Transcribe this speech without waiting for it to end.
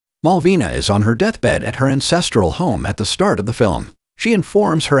Malvina is on her deathbed at her ancestral home at the start of the film. She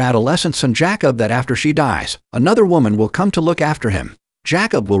informs her adolescent son Jacob that after she dies, another woman will come to look after him.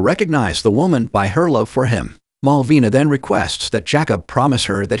 Jacob will recognize the woman by her love for him. Malvina then requests that Jacob promise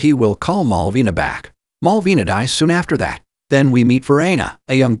her that he will call Malvina back. Malvina dies soon after that. Then we meet Verena,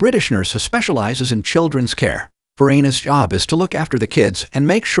 a young British nurse who specializes in children's care. Verena's job is to look after the kids and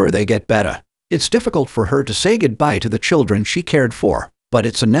make sure they get better. It's difficult for her to say goodbye to the children she cared for, but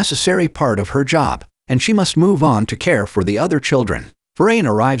it's a necessary part of her job, and she must move on to care for the other children.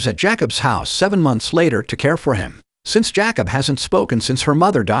 Verena arrives at Jacob's house 7 months later to care for him. Since Jacob hasn't spoken since her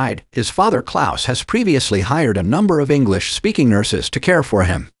mother died, his father Klaus has previously hired a number of English-speaking nurses to care for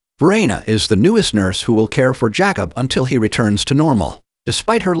him. Verena is the newest nurse who will care for Jacob until he returns to normal.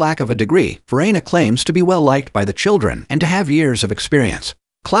 Despite her lack of a degree, Verena claims to be well liked by the children and to have years of experience.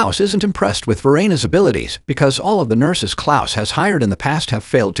 Klaus isn't impressed with Verena's abilities because all of the nurses Klaus has hired in the past have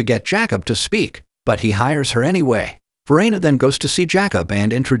failed to get Jacob to speak, but he hires her anyway. Verena then goes to see Jacob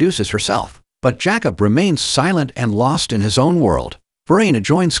and introduces herself, but Jacob remains silent and lost in his own world. Verena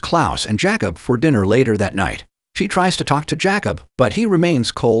joins Klaus and Jacob for dinner later that night. She tries to talk to Jacob, but he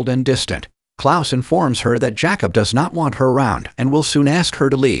remains cold and distant. Klaus informs her that Jacob does not want her around and will soon ask her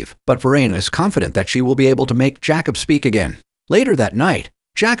to leave, but Verena is confident that she will be able to make Jacob speak again. Later that night,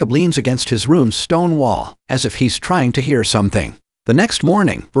 Jacob leans against his room's stone wall, as if he's trying to hear something. The next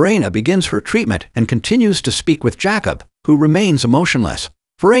morning, Verena begins her treatment and continues to speak with Jacob, who remains emotionless.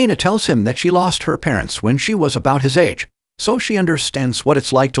 Verena tells him that she lost her parents when she was about his age, so she understands what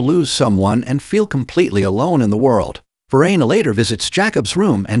it's like to lose someone and feel completely alone in the world. Verena later visits Jacob's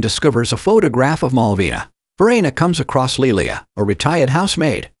room and discovers a photograph of Malvina. Verena comes across Lilia, a retired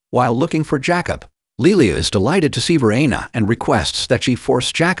housemaid, while looking for Jacob. Lilia is delighted to see Verena and requests that she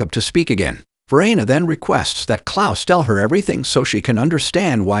force Jacob to speak again. Verena then requests that Klaus tell her everything so she can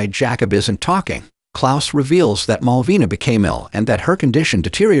understand why Jacob isn't talking. Klaus reveals that Malvina became ill and that her condition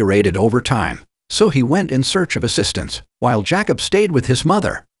deteriorated over time, so he went in search of assistance, while Jacob stayed with his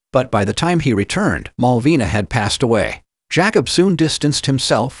mother. But by the time he returned, Malvina had passed away. Jacob soon distanced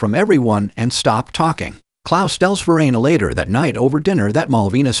himself from everyone and stopped talking. Klaus tells Verena later that night over dinner that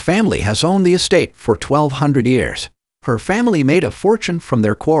Malvina's family has owned the estate for 1,200 years. Her family made a fortune from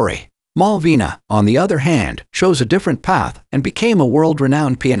their quarry. Malvina, on the other hand, chose a different path and became a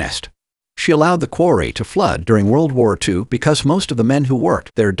world-renowned pianist. She allowed the quarry to flood during World War II because most of the men who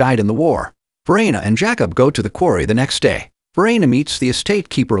worked there died in the war. Verena and Jacob go to the quarry the next day. Verena meets the estate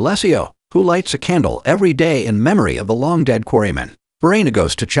keeper Alessio, who lights a candle every day in memory of the long-dead quarryman. Verena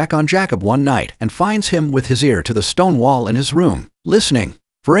goes to check on Jacob one night and finds him with his ear to the stone wall in his room, listening.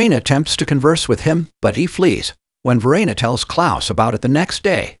 Verena attempts to converse with him, but he flees. When Verena tells Klaus about it the next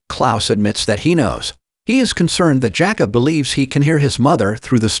day, Klaus admits that he knows. He is concerned that Jacob believes he can hear his mother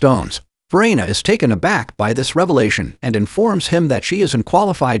through the stones. Verena is taken aback by this revelation and informs him that she isn't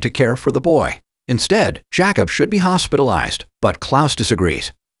qualified to care for the boy. Instead, Jacob should be hospitalized, but Klaus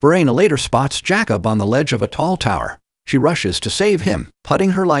disagrees. Verena later spots Jacob on the ledge of a tall tower. She rushes to save him, putting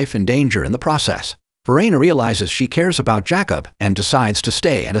her life in danger in the process. Verena realizes she cares about Jacob and decides to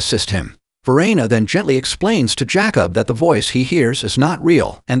stay and assist him. Verena then gently explains to Jacob that the voice he hears is not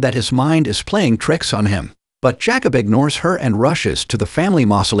real and that his mind is playing tricks on him. But Jacob ignores her and rushes to the family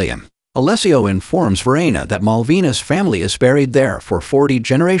mausoleum. Alessio informs Verena that Malvina's family is buried there for 40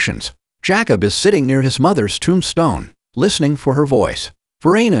 generations. Jacob is sitting near his mother's tombstone, listening for her voice.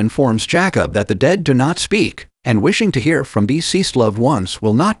 Verena informs Jacob that the dead do not speak, and wishing to hear from deceased loved ones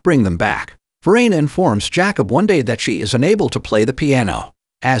will not bring them back. Verena informs Jacob one day that she is unable to play the piano.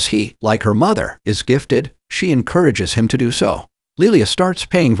 As he, like her mother, is gifted, she encourages him to do so. Lilia starts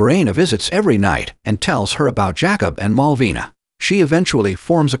paying Verena visits every night and tells her about Jacob and Malvina. She eventually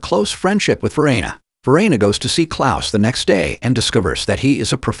forms a close friendship with Verena. Verena goes to see Klaus the next day and discovers that he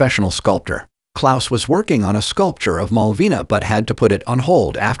is a professional sculptor. Klaus was working on a sculpture of Malvina but had to put it on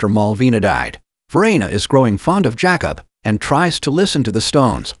hold after Malvina died. Verena is growing fond of Jacob and tries to listen to the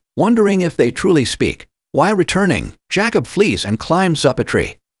stones, wondering if they truly speak. While returning, Jacob flees and climbs up a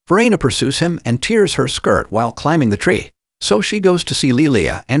tree. Verena pursues him and tears her skirt while climbing the tree. So she goes to see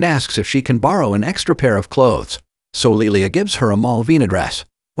Lilia and asks if she can borrow an extra pair of clothes. So Lilia gives her a Malvina dress.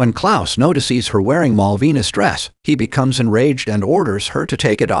 When Klaus notices her wearing Malvina's dress, he becomes enraged and orders her to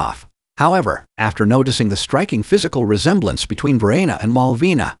take it off. However, after noticing the striking physical resemblance between Verena and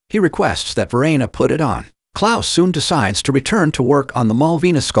Malvina, he requests that Verena put it on. Klaus soon decides to return to work on the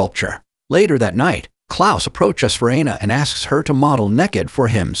Malvina sculpture. Later that night, Klaus approaches Verena and asks her to model naked for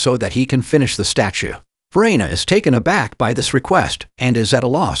him so that he can finish the statue. Verena is taken aback by this request and is at a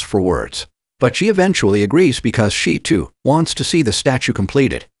loss for words. But she eventually agrees because she, too, wants to see the statue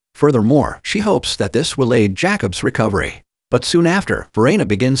completed. Furthermore, she hopes that this will aid Jacob's recovery. But soon after, Verena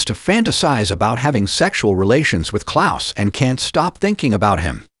begins to fantasize about having sexual relations with Klaus and can't stop thinking about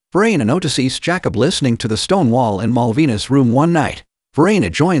him. Verena notices Jacob listening to the stone wall in Malvina's room one night. Verena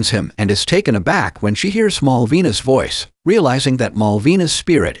joins him and is taken aback when she hears Malvina's voice, realizing that Malvina's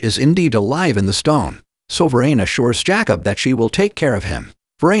spirit is indeed alive in the stone. So Verena assures Jacob that she will take care of him.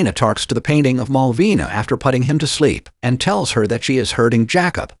 Verena talks to the painting of Malvina after putting him to sleep and tells her that she is hurting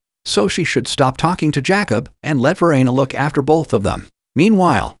Jacob, so she should stop talking to Jacob and let Verena look after both of them.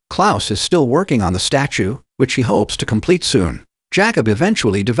 Meanwhile, Klaus is still working on the statue, which he hopes to complete soon. Jacob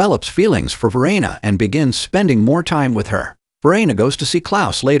eventually develops feelings for Verena and begins spending more time with her. Verena goes to see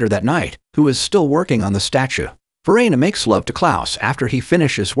Klaus later that night, who is still working on the statue. Verena makes love to Klaus after he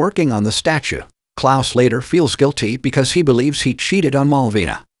finishes working on the statue. Klaus later feels guilty because he believes he cheated on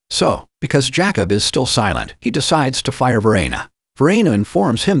Malvina. So, because Jacob is still silent, he decides to fire Verena. Verena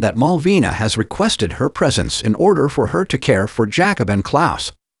informs him that Malvina has requested her presence in order for her to care for Jacob and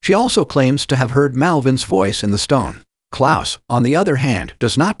Klaus. She also claims to have heard Malvin's voice in the stone. Klaus, on the other hand,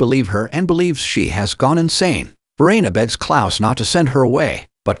 does not believe her and believes she has gone insane. Verena begs Klaus not to send her away,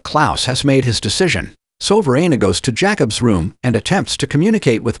 but Klaus has made his decision. So Verena goes to Jacob's room and attempts to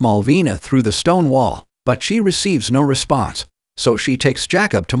communicate with Malvina through the stone wall, but she receives no response. So she takes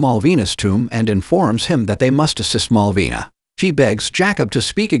Jacob to Malvina's tomb and informs him that they must assist Malvina. She begs Jacob to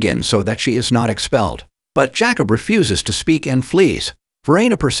speak again so that she is not expelled. But Jacob refuses to speak and flees.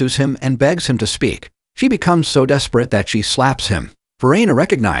 Verena pursues him and begs him to speak. She becomes so desperate that she slaps him. Verena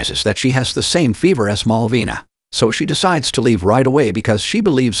recognizes that she has the same fever as Malvina, so she decides to leave right away because she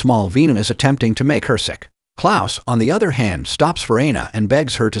believes Malvina is attempting to make her sick. Klaus, on the other hand, stops Verena and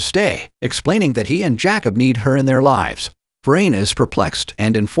begs her to stay, explaining that he and Jacob need her in their lives. Verena is perplexed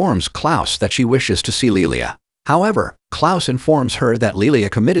and informs Klaus that she wishes to see Lilia. However, Klaus informs her that Lilia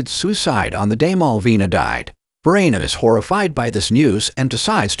committed suicide on the day Malvina died. Verena is horrified by this news and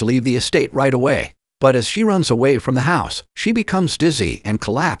decides to leave the estate right away. But as she runs away from the house, she becomes dizzy and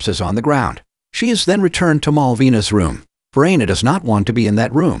collapses on the ground. She is then returned to Malvina's room. Verena does not want to be in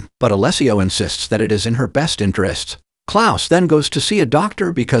that room, but Alessio insists that it is in her best interests. Klaus then goes to see a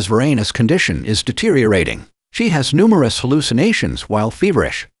doctor because Verena's condition is deteriorating. She has numerous hallucinations while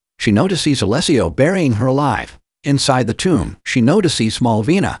feverish. She notices Alessio burying her alive. Inside the tomb, she notices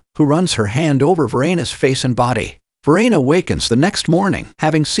Malvina, who runs her hand over Verena's face and body. Verena awakens the next morning,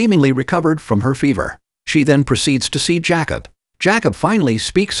 having seemingly recovered from her fever. She then proceeds to see Jacob. Jacob finally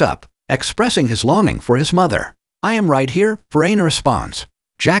speaks up, expressing his longing for his mother. "I am right here," Verena responds.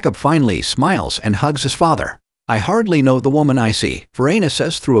 Jacob finally smiles and hugs his father. "I hardly know the woman I see," Verena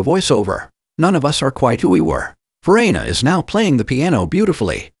says through a voiceover. "None of us are quite who we were." Verena is now playing the piano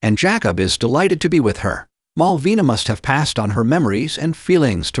beautifully, and Jacob is delighted to be with her. Malvina must have passed on her memories and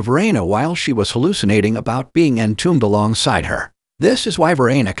feelings to Verena while she was hallucinating about being entombed alongside her. This is why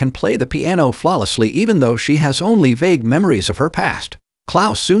Verena can play the piano flawlessly even though she has only vague memories of her past.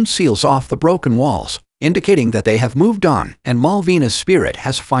 Klaus soon seals off the broken walls, indicating that they have moved on and Malvina's spirit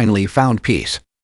has finally found peace.